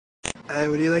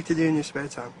What do you like to do in your spare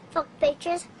time? Fuck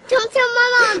pictures. Don't tell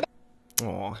my mom.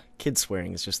 Aw, kid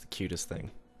swearing is just the cutest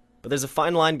thing. But there's a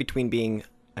fine line between being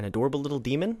an adorable little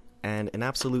demon and an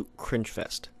absolute cringe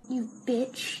fest. You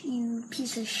bitch, you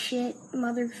piece of shit,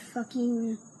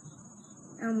 motherfucking...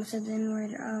 I almost said the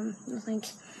N-word, no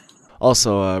thanks.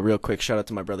 Also, real quick, shout out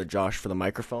to my brother Josh for the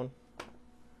microphone.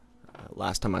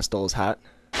 Last time I stole his hat.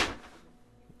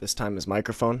 This time his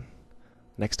microphone.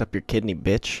 Next up your kidney,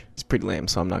 bitch. It's pretty lame,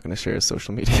 so I'm not going to share his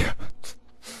social media.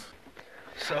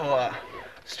 So,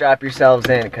 strap yourselves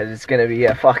in, because it's going to be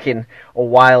a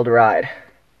wild ride.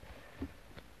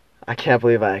 I can't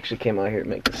believe I actually came out here to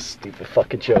make this stupid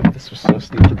fucking joke. This was so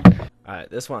stupid. Alright,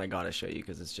 this one I gotta show you,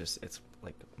 because it's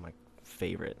like my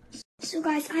favorite. So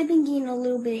guys, I've been getting a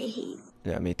little bit of hate.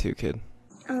 Yeah, me too, kid.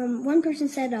 One person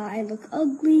said I look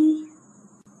ugly.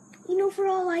 You know, for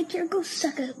all I care, go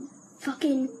suck a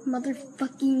fucking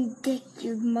motherfucking dick,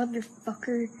 you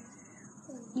motherfucker.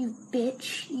 You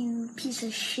bitch, you piece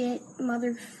of shit,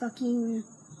 motherfucking...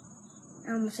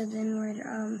 I almost said the N-word,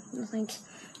 no thanks.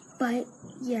 But,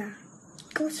 yeah,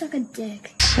 go suck a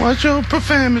dick. Watch your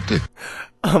profanity.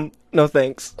 No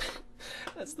thanks.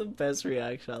 That's the best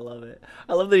reaction, I love it.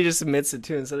 I love that he just admits it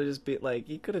too, instead of just being like,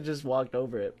 he could have just walked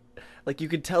over it. Like, you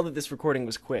could tell that this recording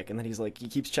was quick, and then he's like, he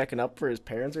keeps checking up for his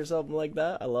parents or something like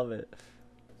that. I love it.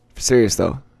 Serious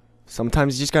though,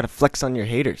 sometimes you just gotta flex on your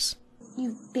haters.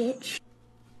 You bitch.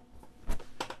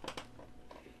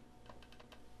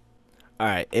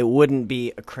 Alright, it wouldn't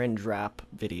be a cringe rap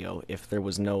video if there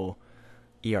was no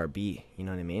ERB, you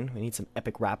know what I mean? We need some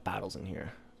epic rap battles in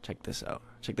here. Check this out.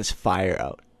 Check this fire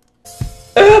out.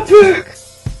 Epic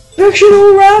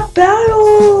fictional rap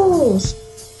battles!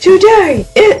 Today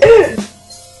it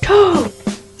is Tom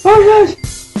versus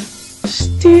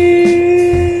Steve.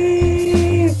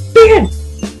 Begin!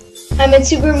 I'm in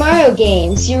Super Mario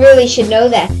games. You really should know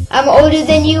that. I'm older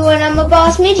than you and I'm a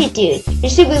boss midget dude. You're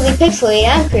stupidly pixelated,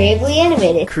 I'm creatively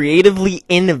animated. Creatively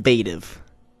innovative.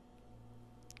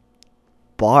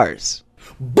 Bars.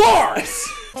 Bars!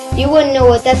 You wouldn't know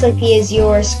what that's like because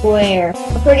you're a square.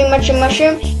 Pretty much a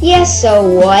mushroom? Yes, so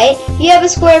what? You have a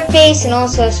square face and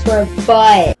also a square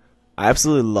butt. I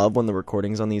absolutely love when the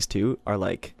recordings on these two are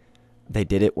like, they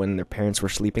did it when their parents were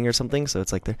sleeping or something, so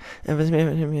it's like they're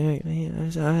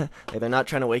not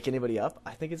trying to wake anybody up.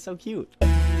 I think it's so cute.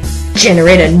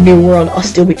 Generate a new world, I'll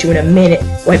still beat you in a minute.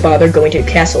 Why bother going to a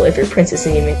castle if your princess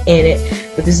isn't even in it?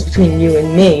 But this is between you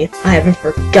and me. I haven't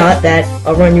forgot that.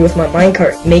 I'll run you with my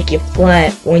minecart, make you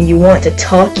flat. When you want to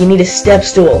talk, you need a step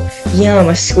stool. Yeah, I'm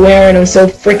a square and I'm so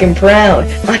freaking proud.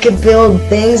 I can build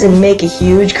things and make a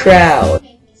huge crowd.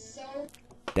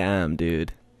 Damn,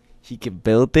 dude. He can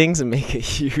build things and make a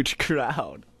huge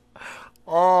crowd.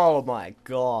 Oh my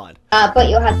god. But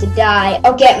you'll have to die.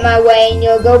 I'll get my way and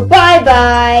you'll go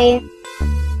bye-bye.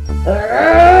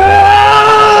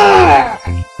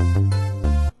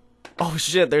 Oh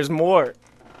shit, there's more.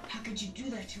 How could you do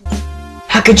that to him?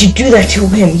 How could you do that to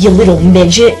him, you little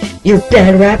midget? You're a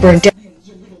bad rapper and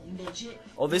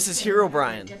Oh, this is Hero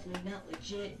Brian.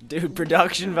 Dude,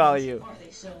 production value.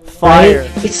 Fire.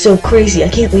 Right? It's so crazy, I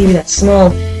can't believe you're that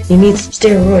small. You need some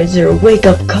steroids or a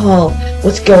wake-up call.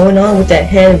 What's going on with that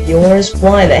head of yours?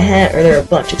 Why the hat? Are there a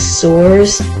bunch of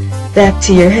sores? Back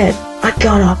to your head. I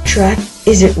got off track.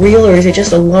 Is it real or is it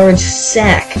just a large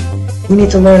sack? You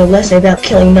need to learn a lesson about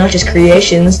killing Notch's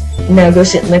creations. Now go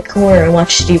sit in the corner and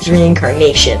watch Steve's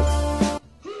reincarnation.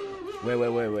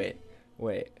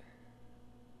 Wait.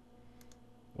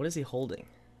 What is he holding?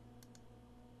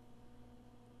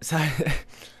 Is that...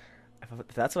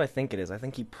 If that's what I think it is, I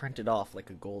think he printed off like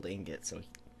a gold ingot so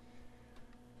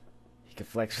he could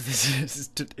flex with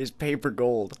his paper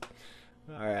gold.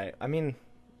 Alright, I mean,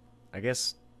 I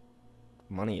guess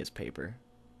money is paper.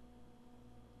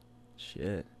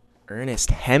 Shit. Ernest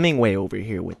Hemingway over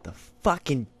here with the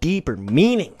fucking deeper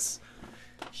meanings.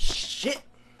 Shit.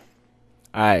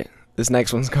 Alright, this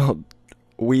next one's called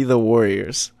We the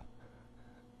Warriors.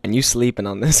 And you sleeping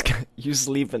on this guy. You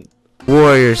sleeping.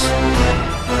 Warriors.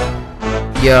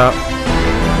 Yup.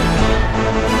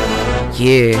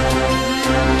 Yeah.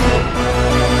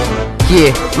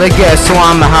 Look at so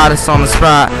I'm the hottest on the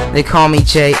spot. They call me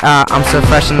J.I. I'm so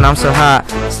fresh and I'm so hot.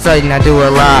 Studying, I do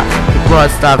a lot. The blood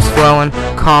stops flowing.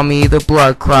 Call me the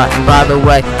blood clot. And by the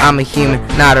way, I'm a human,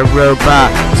 not a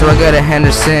robot. So I go to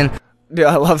Henderson. Dude,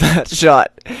 I love that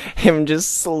shot. Him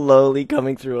just slowly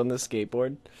coming through on the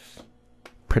skateboard.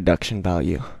 Production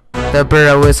value. The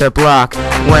borough is a block.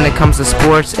 When it comes to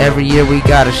sports, every year we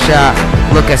got a shot.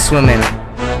 Look at swimming.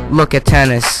 Look at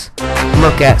tennis.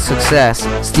 Look at success.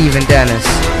 Steve and Dennis.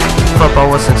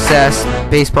 Football was success,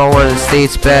 baseball was the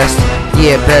state's best.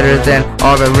 Yeah, better than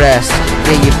all the rest.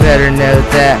 Yeah, you better know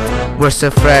that we're so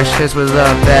fresh cause we're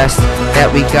the best.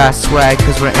 That we got swag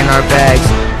cause we're in our bags.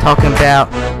 Talking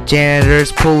about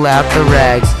janitors, pull out the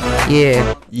rags.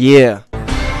 Yeah. Yeah.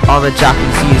 All the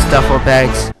jockeys use duffel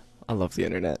bags. I love the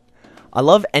internet. I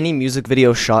love any music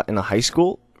video shot in a high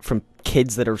school from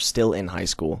kids that are still in high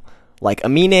school. Like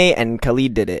Amine and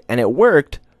Khalid did it, and it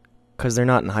worked because they're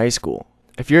not in high school.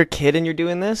 If you're a kid and you're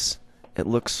doing this, it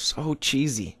looks so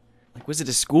cheesy. Like, was it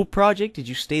a school project? Did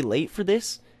you stay late for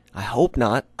this? I hope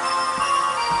not.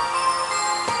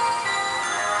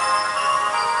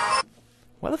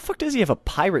 Why the fuck does he have a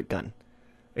pirate gun?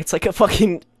 It's like a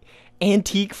fucking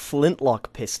antique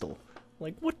flintlock pistol.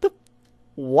 Like, what the...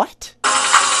 What?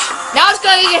 Now it's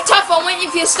gonna get tough on when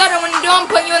if you stutter when you're doing,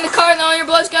 put you in the car, and all your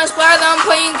blood's gonna splatter, then I'm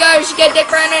putting you in gutters, you get dick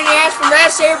right in your ass from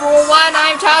red saber, wide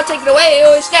knife, child, take it away, it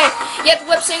always stay. You have to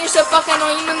whip singer, so fucking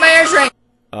on you, make my ears ring.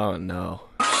 Oh no.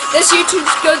 This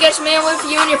YouTube's go get some man with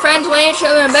you and your friends laying each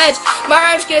other in beds. My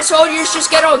rhymes get soldiers, just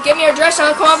get old, give me your address,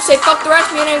 and I'll come up and say, fuck the rest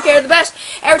of me, and I don't care the best.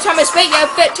 Every time I spit, you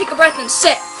have fit, take a breath and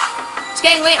sit. It's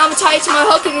getting late, I'm tied to my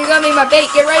hook, and you're gonna be my bait,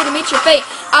 get ready to meet your fate.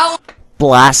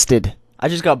 Blasted. I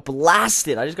just got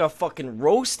blasted. I just got fucking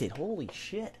roasted. Holy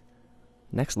shit.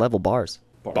 Next level bars.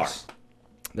 Bars.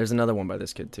 There's another one by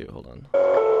this kid too. Hold on.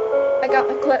 I got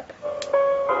my clip.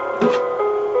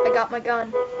 I got my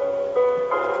gun.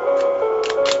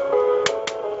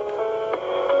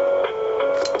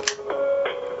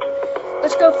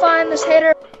 Let's go find this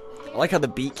hater. I like how the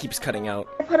beat keeps cutting out.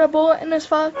 Put a bullet in his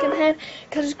fucking head,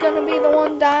 cause he's gonna be the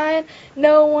one dying,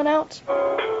 no one else.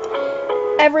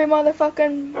 Every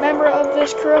motherfucking member of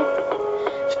this crew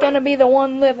is gonna be the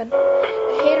one living.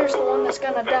 The hater's the one that's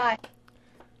gonna die.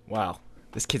 Wow.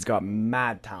 This kid's got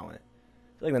mad talent.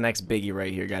 I feel like the next biggie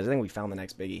right here, guys. I think we found the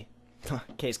next biggie.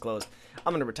 Case closed.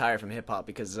 I'm gonna retire from hip-hop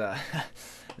because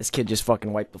this kid just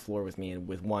fucking wiped the floor with me and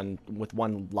with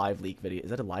one live leak video.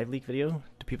 Is that a live leak video?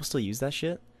 Do people still use that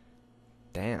shit?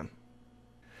 Damn.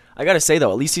 I gotta say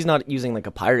though, at least he's not using like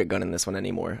a pirate gun in this one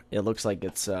anymore. It looks like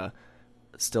it's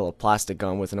still a plastic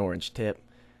gun with an orange tip.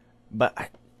 But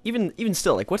even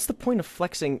still, like, what's the point of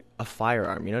flexing a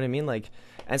firearm? You know what I mean? Like,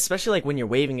 and especially like when you're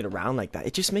waving it around like that,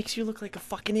 it just makes you look like a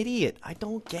fucking idiot. I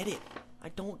don't get it. I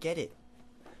don't get it.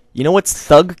 You know what's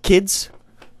thug, kids?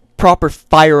 Proper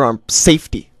firearm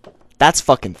safety. That's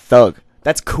fucking thug.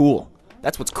 That's cool.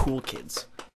 That's what's cool, kids.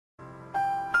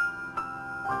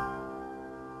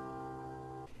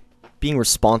 Being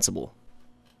responsible.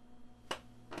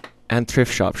 And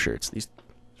thrift shop shirts. These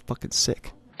are fucking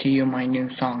sick. To you my new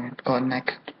song. It's called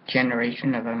Next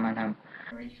Generation of Eminem.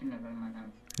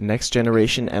 Next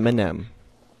Generation Eminem.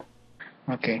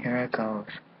 Okay, here it goes.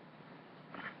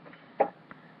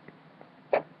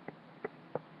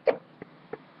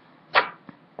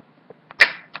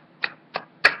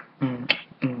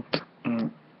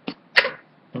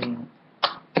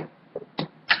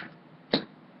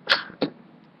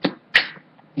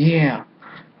 Yeah,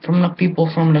 from the people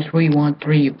from the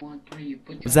 313.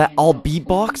 Was that all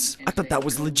beatbox? I thought that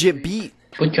was legit beat.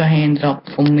 Put your hands up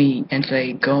for me and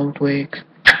say, go Twix,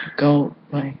 go,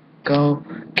 like, go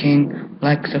King,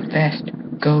 Lexa Fest,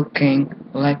 go King,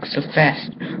 Lexa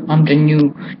Fest. I'm the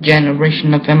new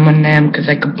generation of Eminem, cause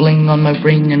I could bling on my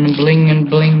ring and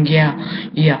bling,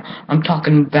 yeah. I'm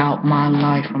talking about my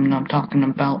life, I'm not talking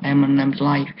about Eminem's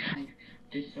life.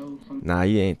 Nah,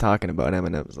 you ain't talking about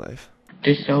Eminem's life.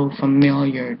 They're so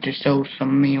familiar,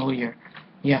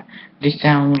 yeah. They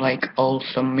sound like all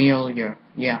familiar,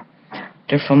 yeah.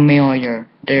 They're familiar,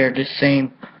 they're the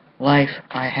same life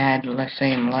I had, the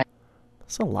same life.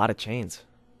 That's a lot of chains.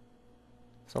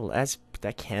 So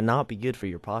that cannot be good for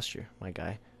your posture, my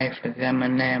guy. Life with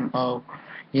Eminem, oh,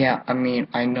 yeah, I mean,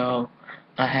 I know.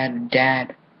 I had a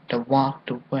dad that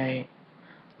walked away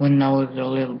when I was a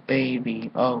little baby,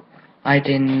 oh. I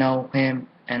didn't know him,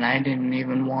 and I didn't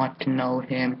even want to know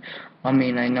him. I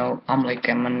mean, I know I'm like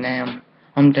Eminem.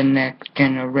 I'm the next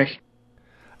generation.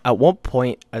 At what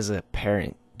point as a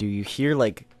parent do you hear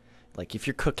like if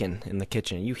you're cooking in the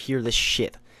kitchen, you hear this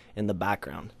shit in the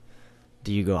background?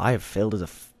 Do you go, I have failed as a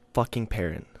fucking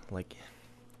parent? Like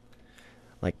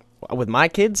with my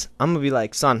kids, I'm gonna be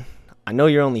like, son, I know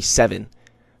you're only 7,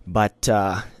 but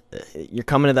you're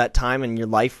coming to that time in your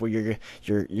life where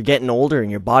you're getting older and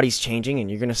your body's changing, and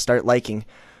you're gonna start liking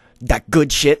that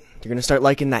good shit. You're gonna start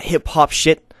liking that hip hop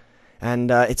shit,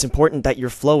 and it's important that your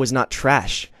flow is not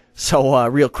trash. So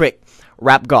real quick,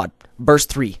 Rap God, verse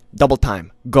 3, double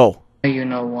time, go. You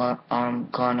know what? I'm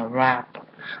gonna rap.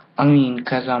 I mean,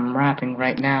 cause I'm rapping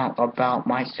right now about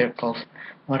my circles,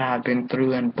 what I've been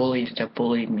through, and bullies that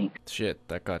bullied me. Shit,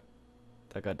 that got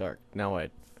that got dark. Now I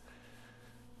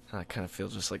kind of feel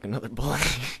just like another boy.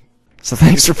 So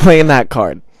thanks for playing that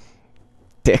card,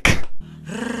 dick.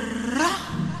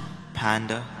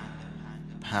 Panda,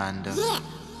 panda,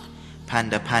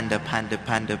 panda, panda, panda,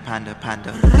 panda, panda,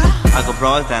 panda. I got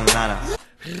bras than Lana.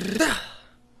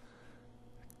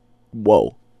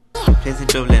 Whoa. Planes in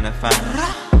Dublin, a fan.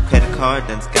 Credit card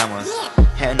and scammers.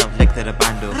 Heading up lick to the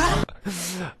bando.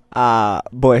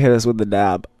 Boy hit us with the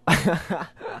dab.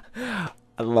 I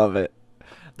love it.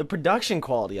 The production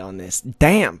quality on this,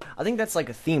 damn. I think that's like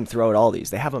a theme throughout all these.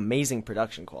 They have amazing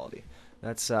production quality.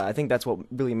 That's I think that's what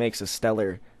really makes a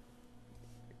stellar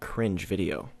cringe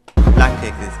video. Black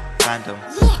tickets, phantom.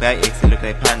 Bad eggs look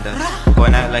like panda.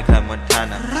 Going out like a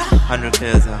Montana. 100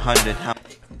 pills, 100.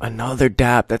 Another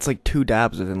dab. That's like 2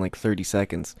 dabs within like 30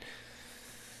 seconds.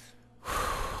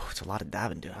 It's a lot of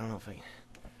dabbing, dude. I don't know if I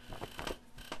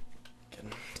can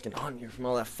get on here from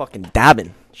all that fucking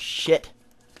dabbing. Shit.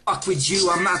 Fuck with you,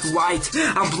 I'm not white,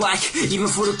 I'm black, even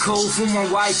for the cold from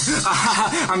my wife.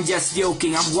 I'm just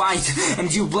joking, I'm white,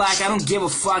 and you black, I don't give a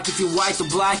fuck if you're white or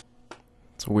black.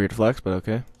 It's a weird flex, but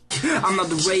okay. I'm not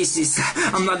the racist,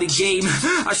 I'm not the game.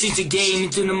 I shoot the game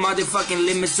into the motherfucking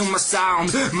limits on my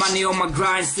sound. Money on my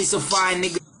grind, stay so fine,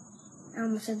 nigga. I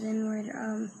almost said the N-word,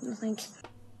 no thanks.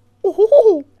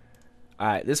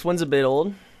 Alright, this one's a bit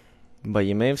old, but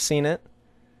you may have seen it.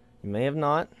 You may have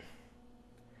not.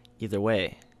 Either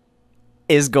way,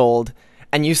 is gold,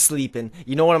 and you sleeping.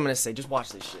 You know what I'm gonna say, just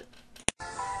watch this shit.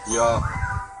 Yo,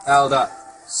 held up.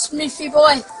 Smithy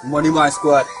boy. Money my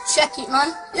squad. Check it,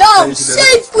 man. Yo,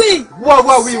 safely!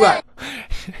 Whoa, we were.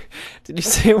 Did you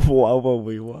say whoa,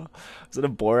 we were? Was it a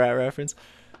Borat reference?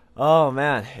 Oh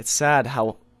man, it's sad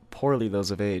how poorly those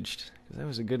have aged. Because that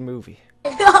was a good movie.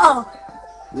 Yo.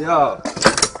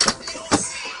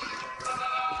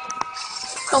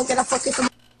 Don't get a fucking...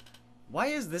 Why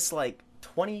is this like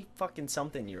 20 fucking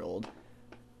something year old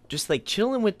just like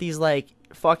chilling with these like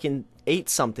fucking 8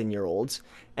 something year olds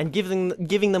and giving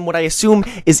them what I assume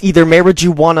is either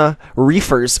marijuana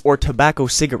reefers or tobacco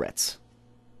cigarettes?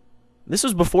 This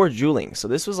was before juuling, so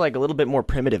this was like a little bit more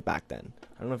primitive back then.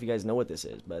 I don't know if you guys know what this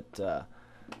is, but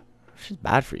it's just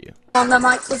bad for you. On the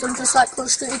mic, cause I'm just like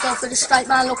close to it, go for the straight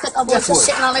man. Look at the boys just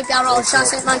sitting on the garage.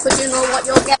 That's it, man, cause you know what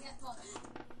you'll get.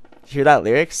 Hear that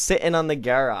lyric? Sitting on the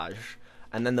garage.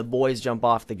 And then the boys jump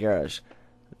off the garage.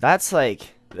 That's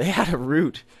like, they had a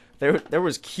route. There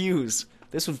was cues.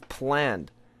 This was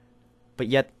planned. But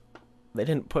yet, they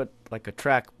didn't put like a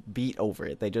track beat over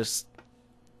it.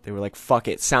 They were like, fuck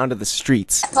it, sound of the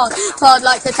streets. Pod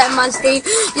like the 10-man Steve.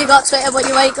 You got Twitter, but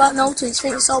you ain't got no tweets.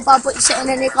 Think you're so bad, but you're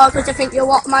sitting in your car cause you think you're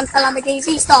what, man? Tell I'm a gay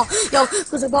star. Yo,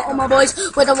 cause I got all my boys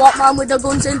with the what, man, with the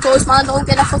guns and toys, man. Don't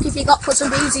get a fuck if you got puss and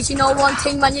bruises. You know one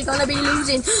thing, man, you're gonna be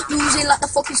losing. Losing like the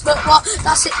fucking spurt, what?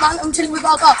 That's it, man, I'm chilling with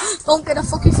our God. Don't get a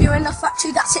fuck if you're in the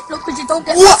factory. That's it, look, cause you don't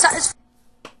get satisfied.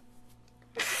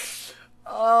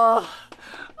 Oh,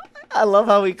 I love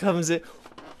how he comes in.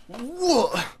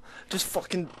 Whoa. Just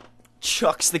fucking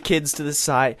chucks the kids to the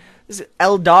side. This is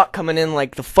L. Dot coming in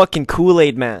like the fucking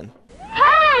Kool-Aid man.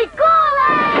 Hey, Kool-Aid!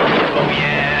 Oh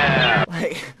yeah!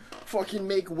 Like, fucking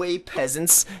make way,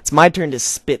 peasants. It's my turn to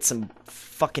spit some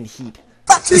fucking heat.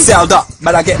 It's held up,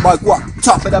 man, I get my guap.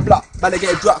 Top of the block, man, I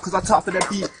get a drop cause I top of the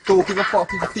beat. Don't give a fuck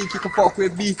if you think you can fuck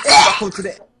with me.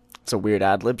 It's a weird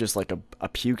ad-lib, just like a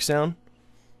puke sound.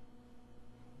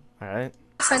 Alright.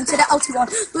 Friend to the outie one.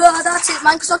 Well, that's it,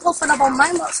 man, cause I go for the bomb,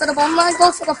 man. Go for the bomb, man.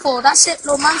 Go for the 4. That's it,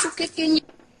 little man. So kicking you.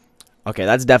 Okay,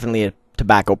 that's definitely a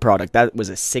tobacco product. That was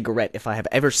a cigarette if I have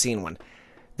ever seen one.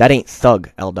 That ain't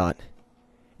thug, L. Dot.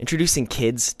 Introducing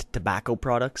kids to tobacco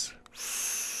products?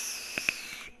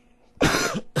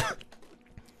 That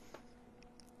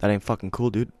ain't fucking cool,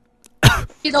 dude.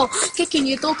 You know, kicking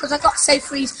you, though, cause I got safe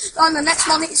freeze. On the next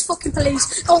one, it's fucking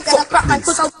police. Don't get a crap, man,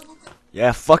 cause I'll...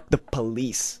 Yeah, fuck the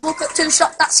police. Walk up to the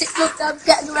shop, that's it, look, I'm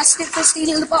getting arrested for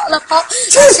stealing the bottle of pop.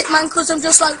 That's it, man, cause I'm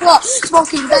just like, what?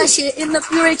 Smoking bear shit in the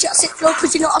fridge, that's it, look,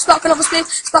 cause you know I'm smoking of a spliff.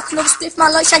 Smoking of a spliff,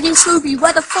 man, like Shaggy and Scooby.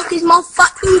 Where the fuck is my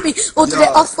fat doobie? Ordered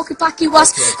it off fucking Packy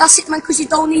was. That's it, man, cause you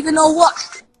don't even know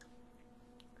what.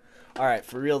 Alright,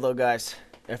 for real though, guys.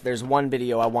 If there's one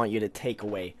video I want you to take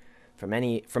away from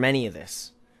any of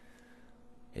this,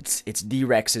 it's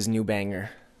D-Rex's new banger.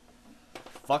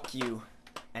 Fuck you.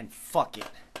 And fuck it.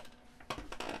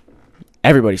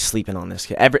 Everybody's sleeping on this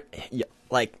kid.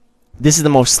 Like, this is the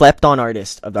most slept on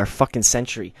artist of our fucking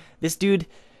century. This dude,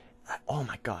 oh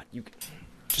my god, you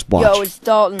just watch. Yo, it's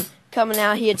Dalton coming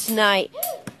out here tonight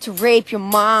to rape your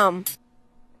mom.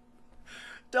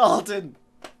 Dalton,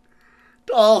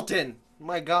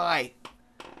 my guy.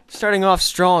 Starting off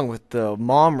strong with the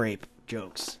mom rape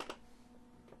jokes.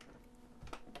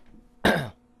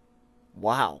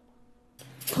 Wow.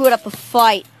 Put up a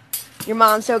fight. Your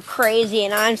mom's so crazy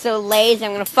and I'm so lazy.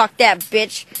 I'm gonna fuck that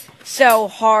bitch so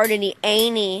hard in the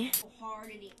annie.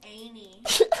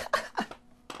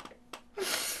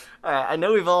 Alright, I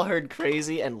know we've all heard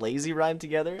crazy and lazy rhyme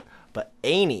together, but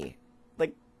annie,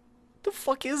 like, the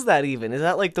fuck is that even? Is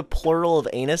that like the plural of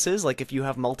anuses? Like if you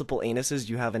have multiple anuses,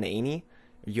 you have an annie?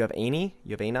 You have annie?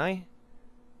 You have ani?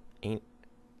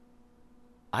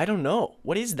 I don't know.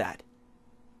 What is that?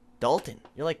 Dalton,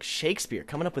 you're like Shakespeare,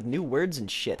 coming up with new words and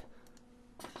shit.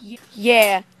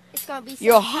 Yeah. It's gonna be so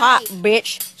You're hot, tight.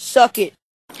 bitch. Suck it.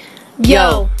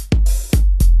 Yo.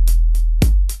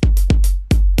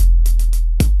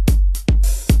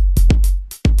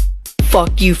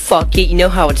 Fuck you, fuck it. You know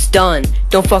how it's done.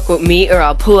 Don't fuck with me or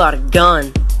I'll pull out a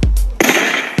gun.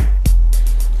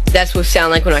 That's what it sound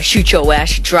like when I shoot your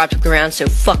ass. You drop to the ground so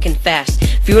fucking fast.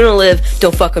 If you wanna live,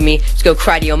 don't fuck with me. Just go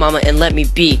cry to your mama and let me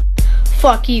be.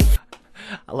 Fuck you.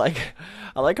 I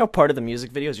like how part of the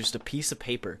music video is just a piece of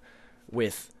paper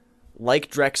with like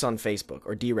Drex on Facebook,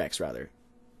 or D-Rex rather,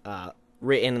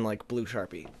 written in like blue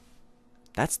Sharpie.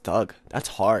 That's thug. That's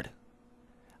hard.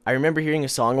 I remember hearing a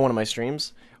song on one of my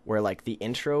streams where like the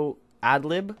intro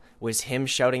ad-lib was him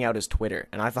shouting out his Twitter,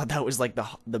 and I thought that was like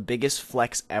the biggest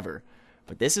flex ever.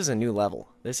 But this is a new level.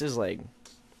 This is like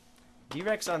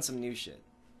D-Rex on some new shit.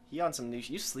 He on some new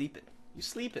shit. You sleeping. You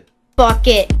sleeping. Fuck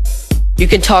it. You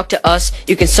can talk to us,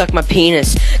 you can suck my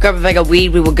penis. Grab a bag of weed,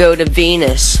 we will go to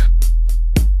Venus.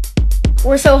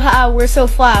 We're so high, we're so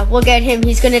fly. Look at him,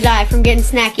 he's gonna die from getting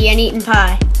snacky and eating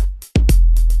pie.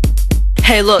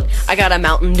 Hey look, I got a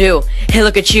Mountain Dew. Hey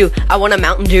look at you, I want a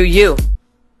Mountain Dew you.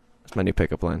 That's my new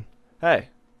pickup line. Hey,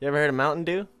 you ever heard of Mountain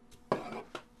Dew?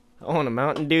 I want a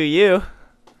Mountain Dew you.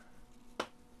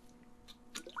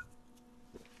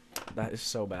 That is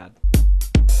so bad.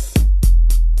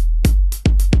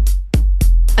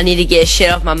 I need to get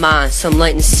shit off my mind, so I'm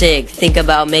lighting cig. Think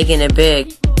about making it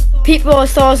big. People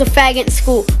always thought I was a faggot in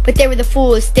school, but they were the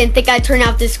foolish. Didn't think I'd turn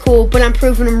out this cool, but I'm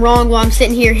proving them wrong while I'm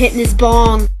sitting here hitting this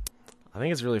bong. I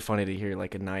think it's really funny to hear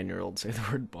like a 9-year-old say the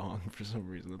word bong for some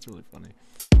reason. That's really funny.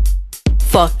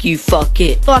 Fuck you, fuck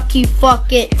it. Fuck you,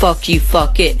 fuck it. Fuck you,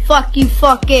 fuck it. Fuck you,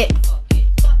 fuck it.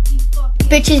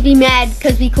 Bitches be mad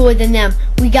cause we cooler than them.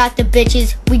 We got the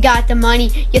bitches, we got the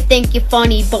money. You think you're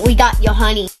funny, but we got your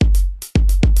honey.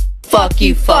 Fuck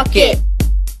you, fuck it.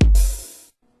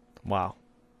 Wow.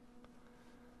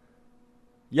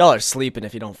 Y'all are sleeping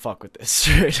if you don't fuck with this,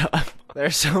 straight up. There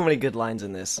are so many good lines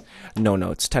in this. No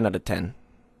notes, 10 out of 10.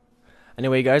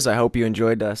 Anyway, guys, I hope you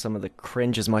enjoyed some of the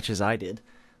cringe as much as I did.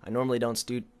 I normally don't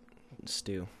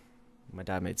stew. My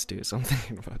dad made stew, so I'm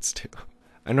thinking about stew.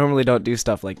 I normally don't do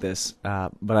stuff like this,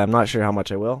 but I'm not sure how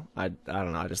much I will. I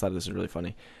don't know, I just thought this was really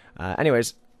funny.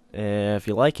 Anyways, if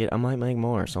you like it, I might make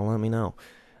more, so let me know.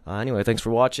 Anyway, thanks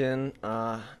for watching.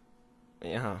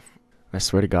 Yeah. I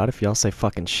swear to God, if y'all say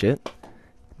fucking shit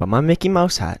about my Mickey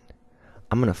Mouse hat,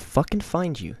 I'm gonna fucking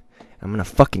find you. I'm gonna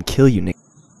fucking kill you, Nick.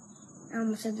 I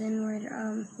almost said the N-word.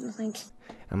 No thanks.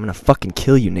 I'm gonna fucking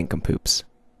kill you, nincompoops.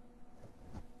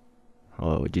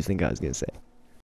 Oh, what do you think I was gonna say?